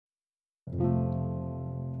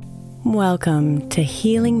Welcome to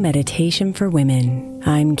Healing Meditation for Women.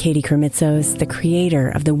 I'm Katie Kremitzos, the creator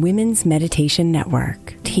of the Women's Meditation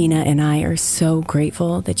Network. Tina and I are so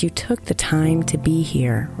grateful that you took the time to be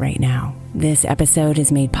here right now. This episode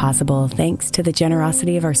is made possible thanks to the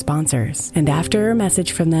generosity of our sponsors. And after a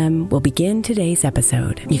message from them, we'll begin today's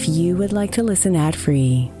episode. If you would like to listen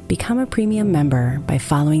ad-free, become a premium member by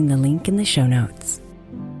following the link in the show notes.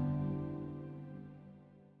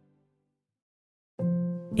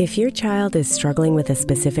 If your child is struggling with a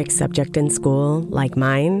specific subject in school, like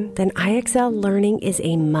mine, then IXL Learning is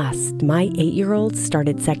a must. My 8-year-old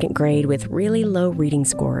started second grade with really low reading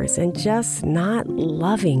scores and just not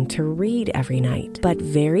loving to read every night. But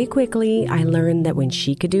very quickly, I learned that when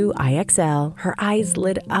she could do IXL, her eyes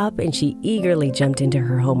lit up and she eagerly jumped into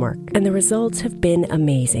her homework. And the results have been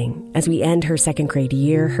amazing. As we end her second grade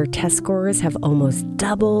year, her test scores have almost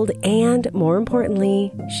doubled, and more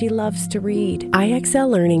importantly, she loves to read. IXL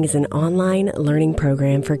Learning is an online learning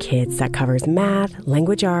program for kids that covers math,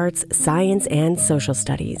 language arts, science, and social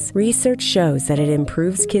studies. Research shows that it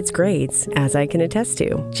improves kids' grades, as I can attest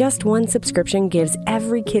to. Just one subscription gives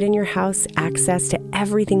every kid in your house access to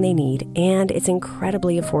everything they need, and it's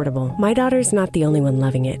incredibly affordable. My daughter's not the only one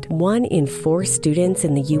loving it. 1 in 4 students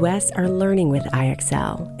in the U.S. are learning with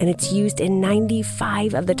IXL, and it's used in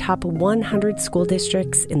 95 of the top 100 school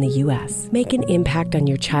districts in the U.S. Make an impact on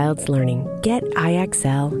your child's learning. Get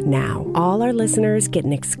IXL now. All our listeners get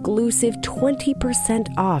an exclusive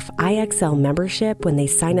 20% off IXL membership when they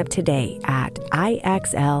sign up today at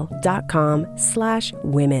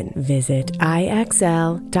IXL.com/women. Visit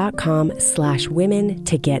IXL.com/women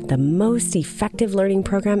to get the most effective learning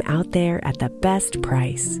program out there at the best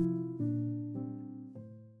price.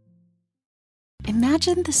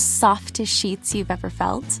 Imagine the softest sheets you've ever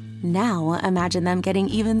felt. Now imagine them getting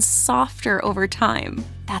even softer over time.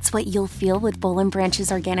 That's what you'll feel with Boll &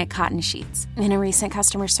 Branch's organic cotton sheets. In a recent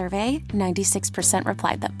customer survey, 96%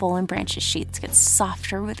 replied that Boll & Branch's sheets get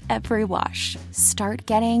softer with every wash. Start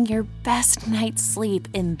getting your best night's sleep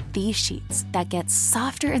in these sheets that get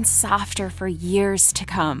softer and softer for years to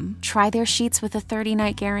come. Try their sheets with a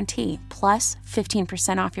 30-night guarantee, plus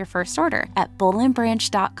 15% off your first order at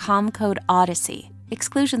bollandbranch.com, code Odyssey.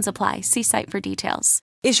 Exclusions apply. See site for details.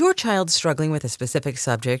 Is your child struggling with a specific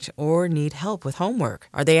subject or need help with homework?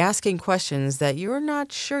 Are they asking questions that you're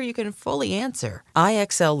not sure you can fully answer?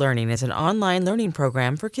 IXL Learning is an online learning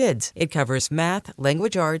program for kids. It covers math,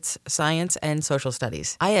 language arts, science, and social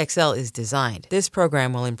studies. IXL is designed. This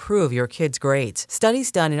program will improve your kids' grades.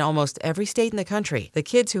 Studies done in almost every state in the country. The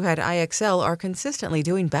kids who had IXL are consistently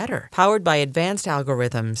doing better. Powered by advanced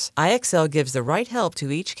algorithms, IXL gives the right help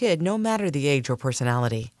to each kid no matter the age or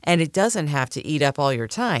personality. And it doesn't have to eat up all your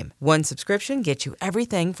time. One subscription gets you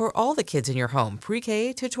everything for all the kids in your home,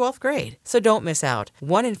 pre-K to 12th grade. So don't miss out.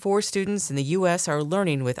 1 in 4 students in the U.S. are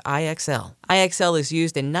learning with IXL. IXL is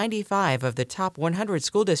used in 95 of the top 100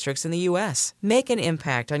 school districts in the U.S. Make an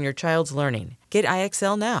impact on your child's learning. Get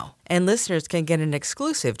IXL now. And listeners can get an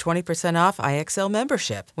exclusive 20% off IXL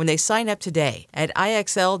membership when they sign up today at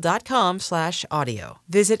IXL.com/audio.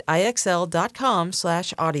 Visit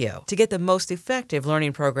IXL.com/audio to get the most effective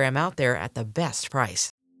learning program out there at the best price.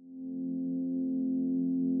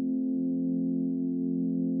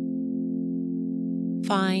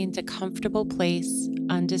 Find a comfortable place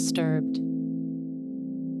undisturbed.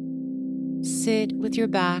 Sit with your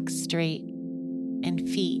back straight and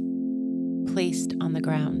feet placed on the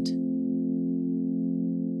ground.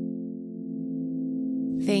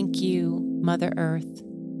 Thank you, Mother Earth,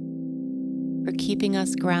 for keeping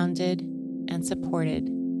us grounded and supported.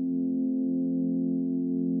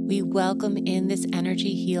 We welcome in this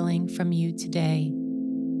energy healing from you today.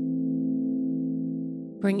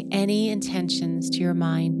 Bring any intentions to your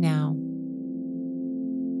mind now.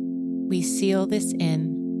 We seal this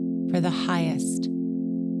in for the highest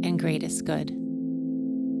and greatest good.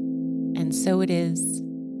 And so it is,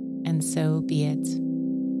 and so be it.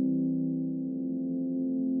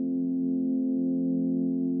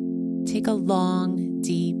 Take a long,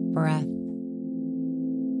 deep breath.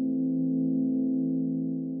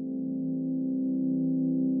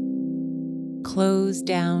 Close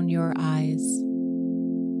down your eyes.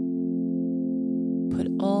 Put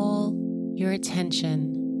all your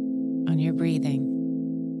attention on your breathing.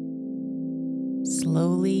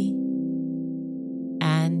 Slowly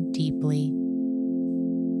and deeply.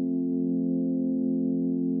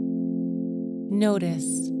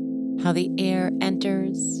 Notice how the air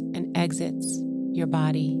enters and exits your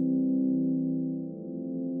body.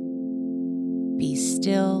 Be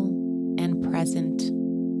still and present.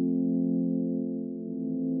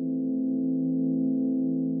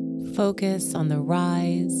 Focus on the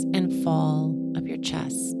rise and fall of your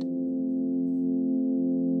chest.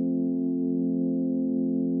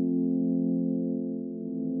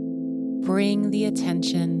 Bring the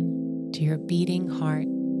attention to your beating heart.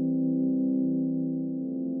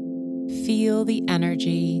 Feel the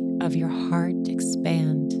energy of your heart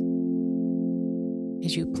expand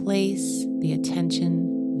as you place the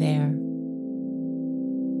attention there.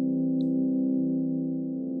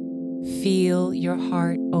 Feel your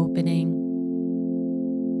heart opening,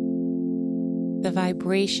 the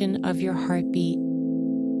vibration of your heartbeat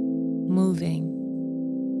moving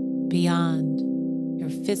beyond your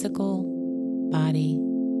physical body.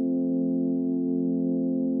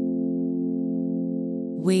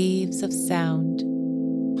 Waves of sound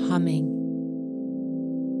humming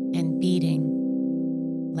and beating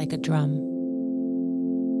like a drum.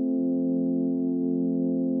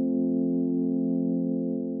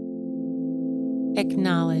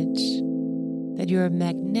 Acknowledge that your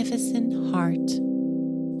magnificent heart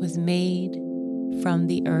was made from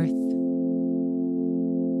the earth,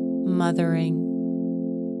 mothering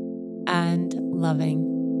and loving.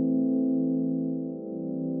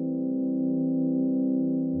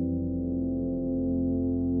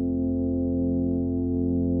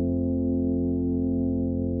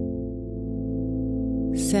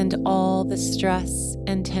 Send all the stress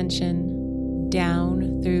and tension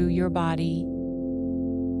down through your body,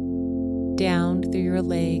 down through your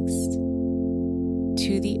legs,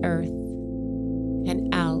 to the earth,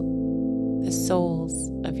 and out the soles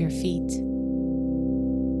of your feet.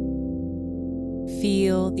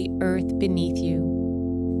 Feel the earth beneath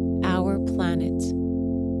you, our planet,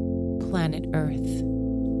 planet Earth.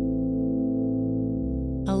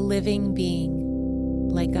 A living being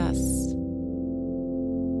like us,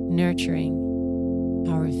 nurturing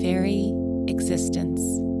our very existence.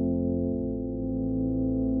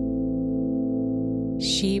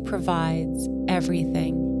 She provides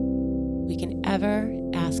everything we can ever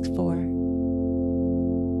ask for.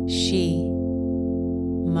 She,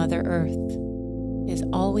 Mother Earth, is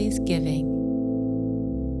always giving.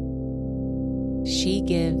 She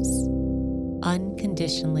gives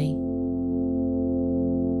unconditionally.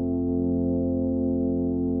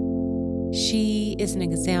 She is an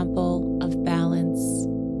example of balance.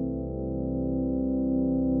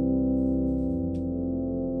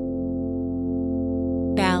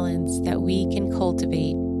 Balance that we can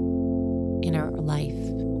cultivate in our life.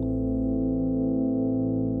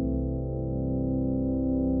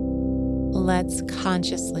 Let's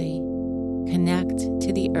consciously connect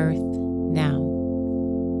to the earth now.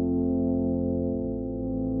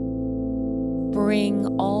 Bring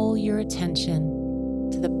all your attention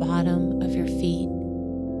to the bottom of your feet.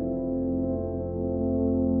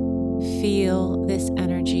 Feel this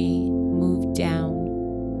energy move down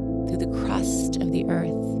through the crust of the earth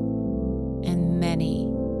and many,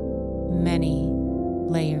 many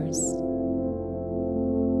layers,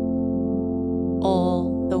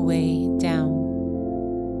 all the way down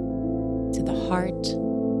to the heart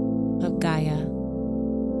of Gaia.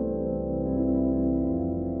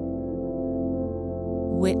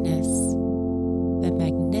 Witness the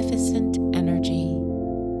magnificent energy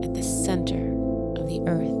at the center of the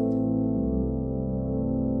earth,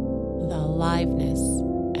 the aliveness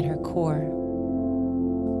at her core.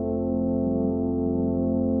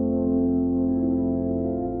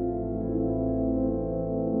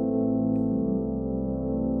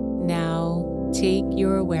 Now take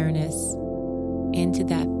your awareness into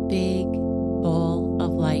that big ball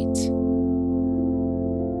of light.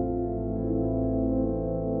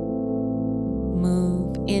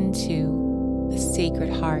 Move into the Sacred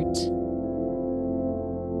Heart.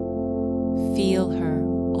 Feel her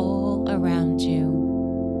all around you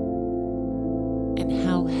and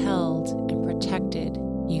how held and protected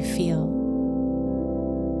you feel.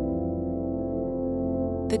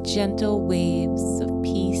 The gentle waves of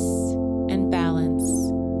peace and balance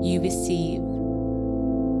you receive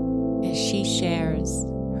as she shares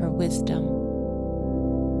her wisdom.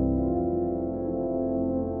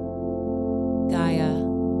 Gaia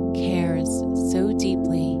cares so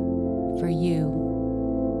deeply for you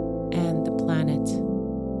and the planet.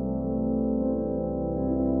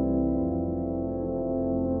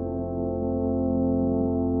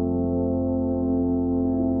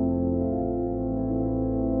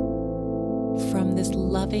 From this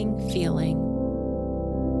loving feeling,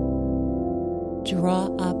 draw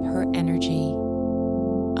up her energy,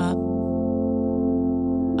 up,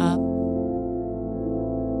 up,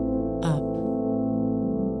 up,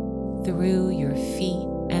 through your feet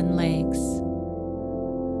and legs.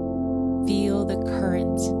 Feel the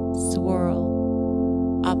current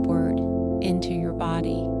swirl upward into your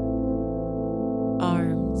body,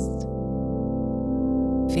 arms,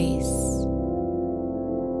 face,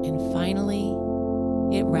 and finally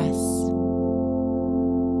it rests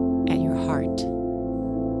at your heart.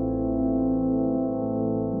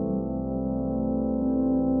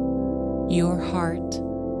 Your heart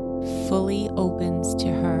fully opens to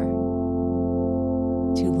her,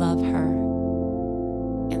 to love her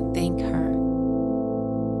and thank her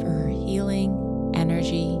for her healing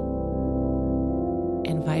energy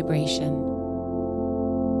and vibration.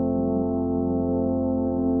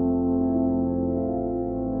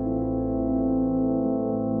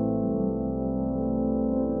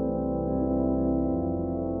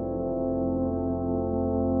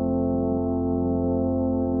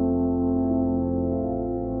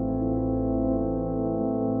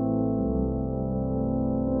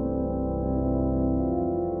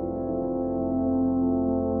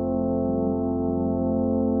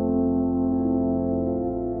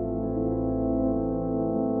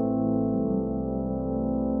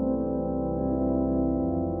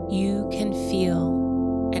 You can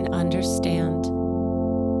feel and understand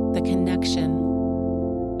the connection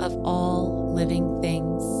of all living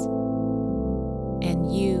things,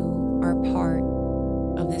 and you are part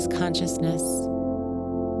of this consciousness.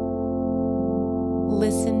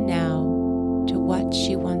 Listen now to what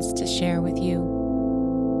she wants to share with you.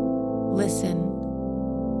 Listen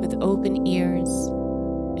with open ears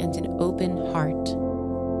and an open heart.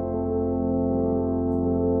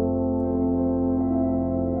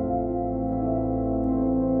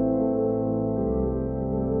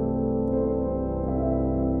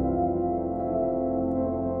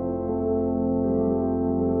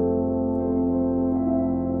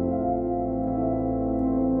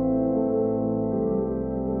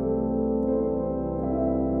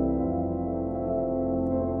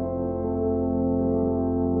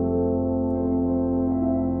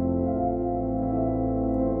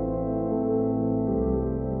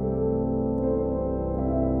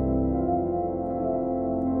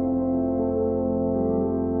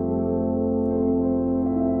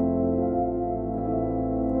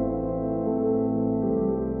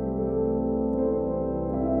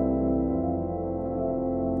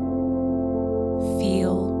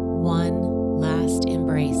 Feel one last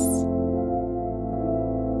embrace.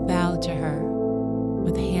 Bow to her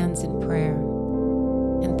with hands in prayer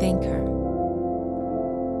and thank her.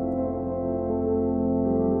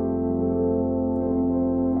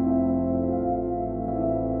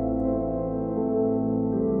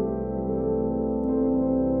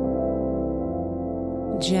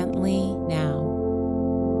 Gently now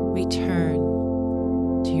return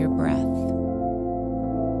to your breath.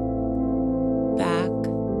 Back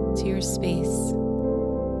to your space.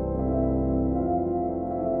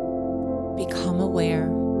 Become aware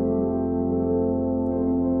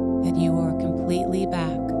that you are completely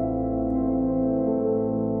back.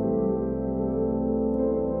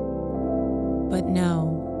 But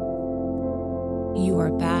know you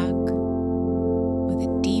are back with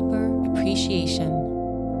a deeper appreciation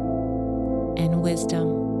and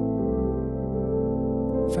wisdom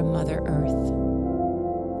from Mother Earth.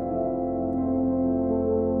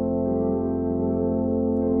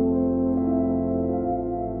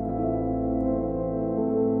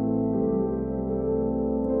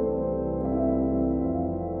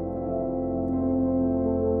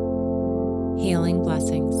 Healing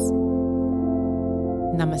blessings.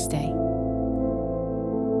 Namaste.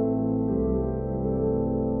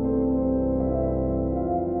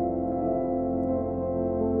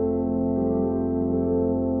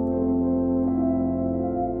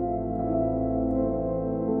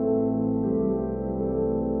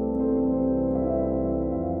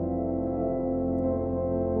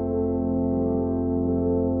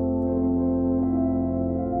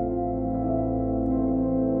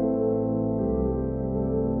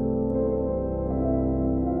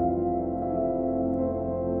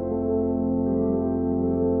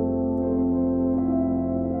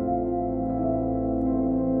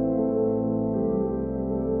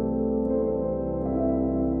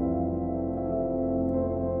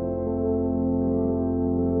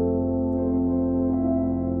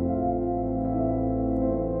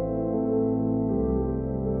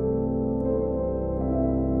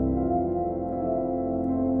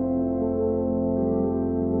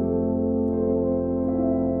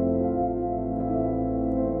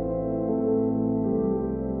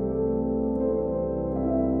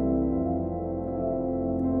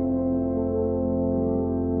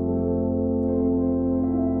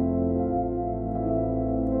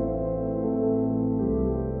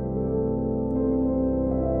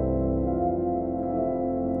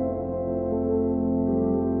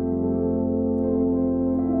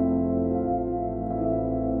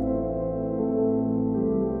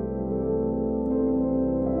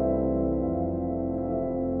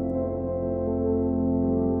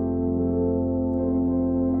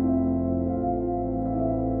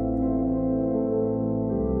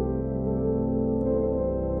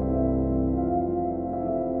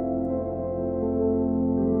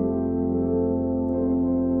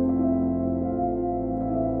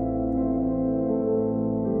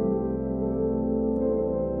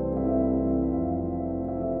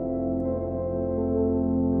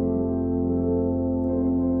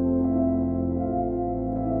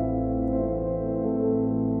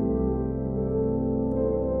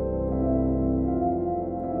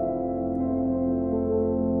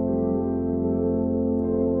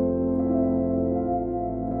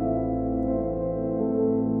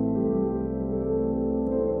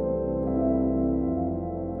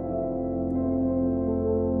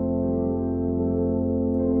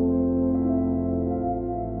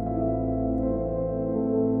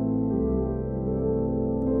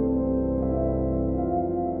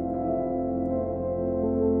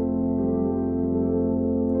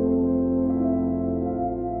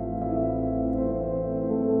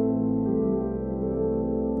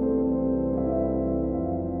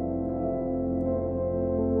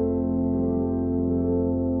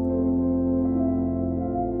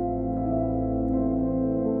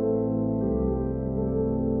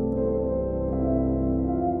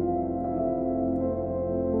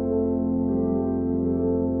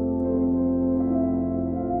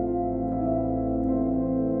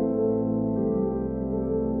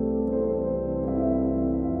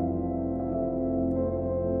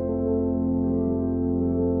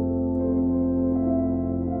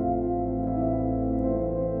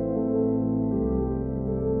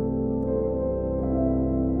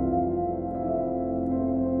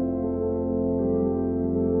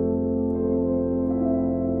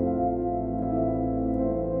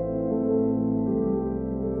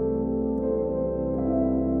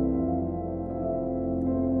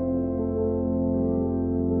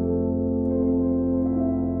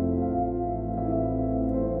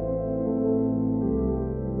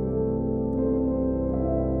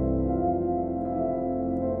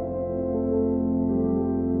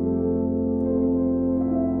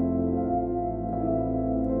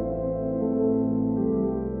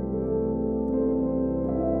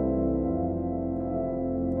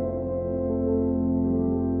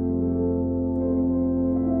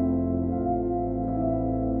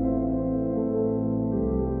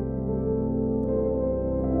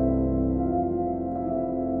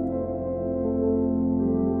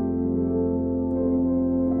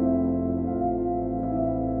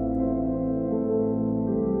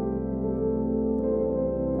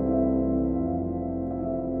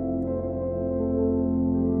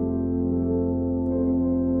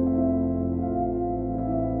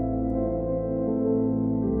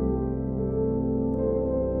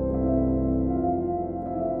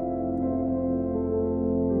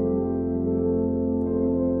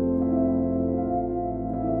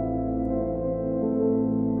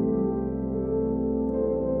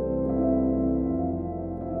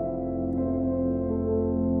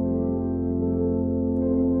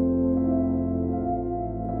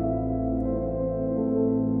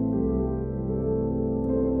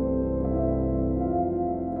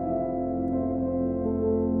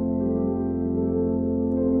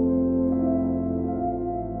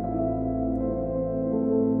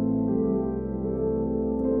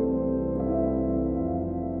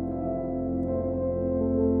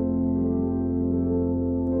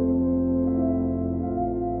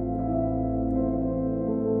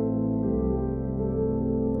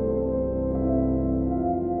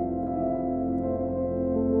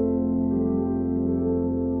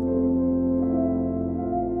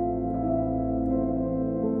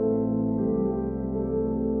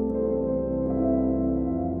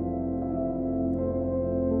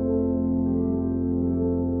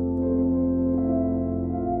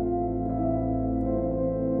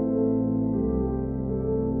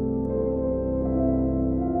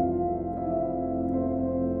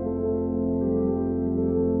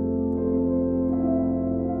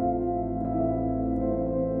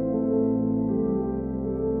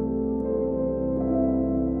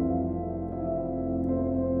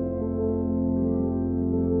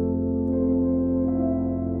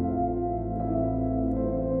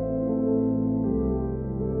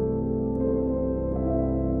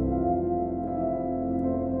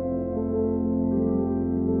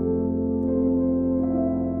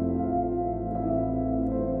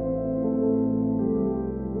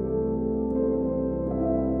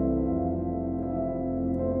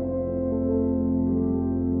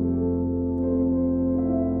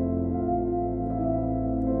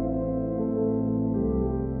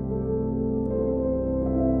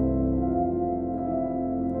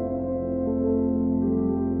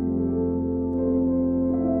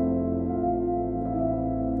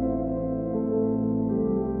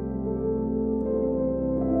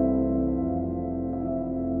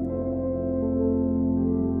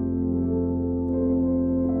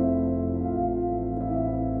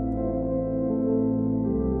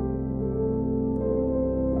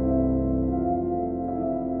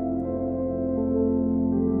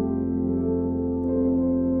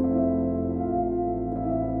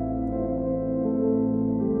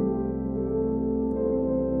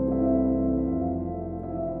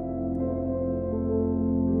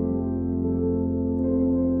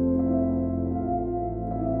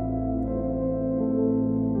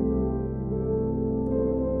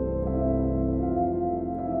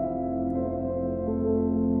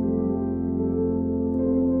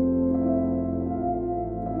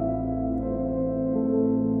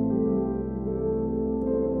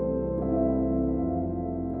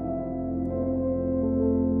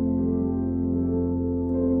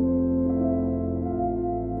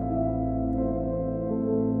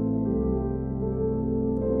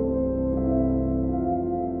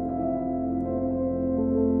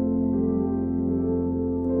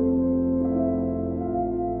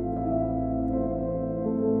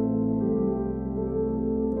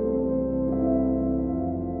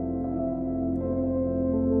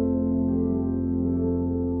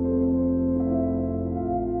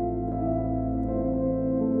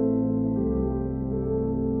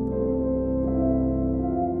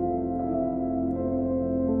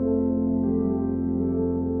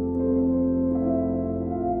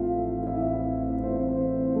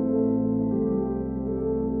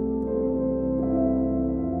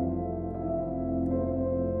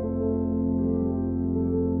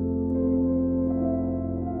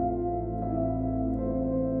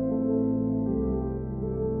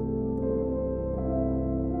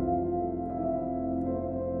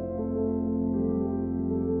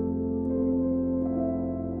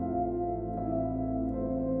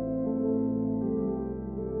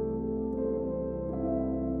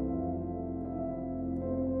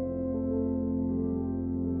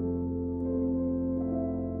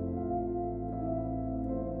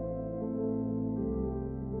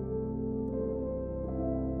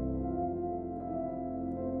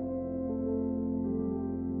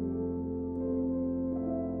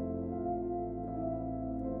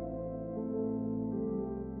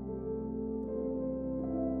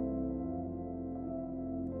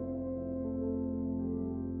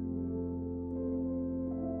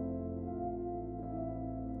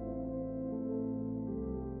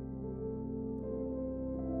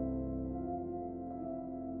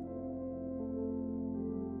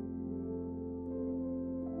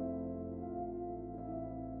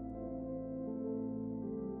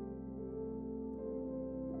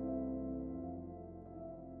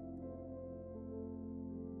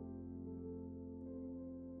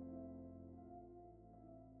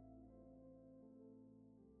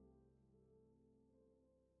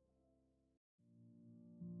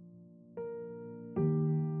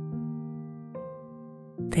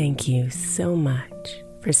 Thank you so much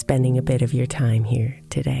for spending a bit of your time here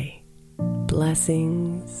today.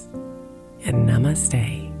 Blessings and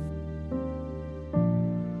namaste.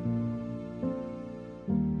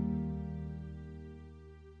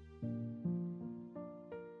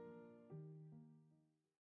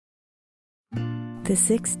 The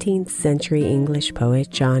 16th century English poet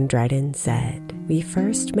John Dryden said, "We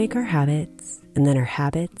first make our habits, and then our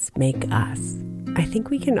habits make us." I think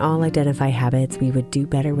we can all identify habits we would do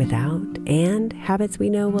better without, and habits we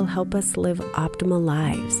know will help us live optimal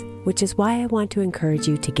lives, which is why I want to encourage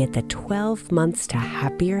you to get the 12 Months to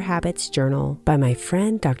Happier Habits journal by my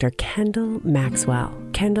friend Dr. Kendall Maxwell.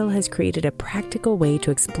 Kendall has created a practical way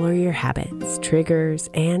to explore your habits, triggers,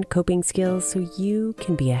 and coping skills so you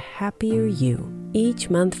can be a happier you. Each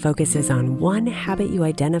month focuses on one habit you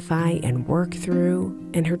identify and work through,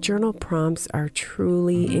 and her journal prompts are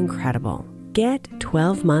truly incredible. Get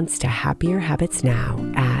 12 Months to Happier Habits now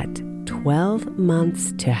at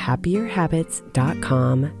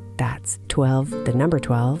 12monthstohappierhabits.com. That's 12, the number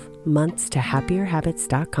 12,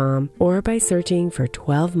 monthstohappierhabits.com, or by searching for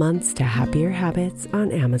 12 Months to Happier Habits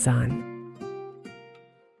on Amazon.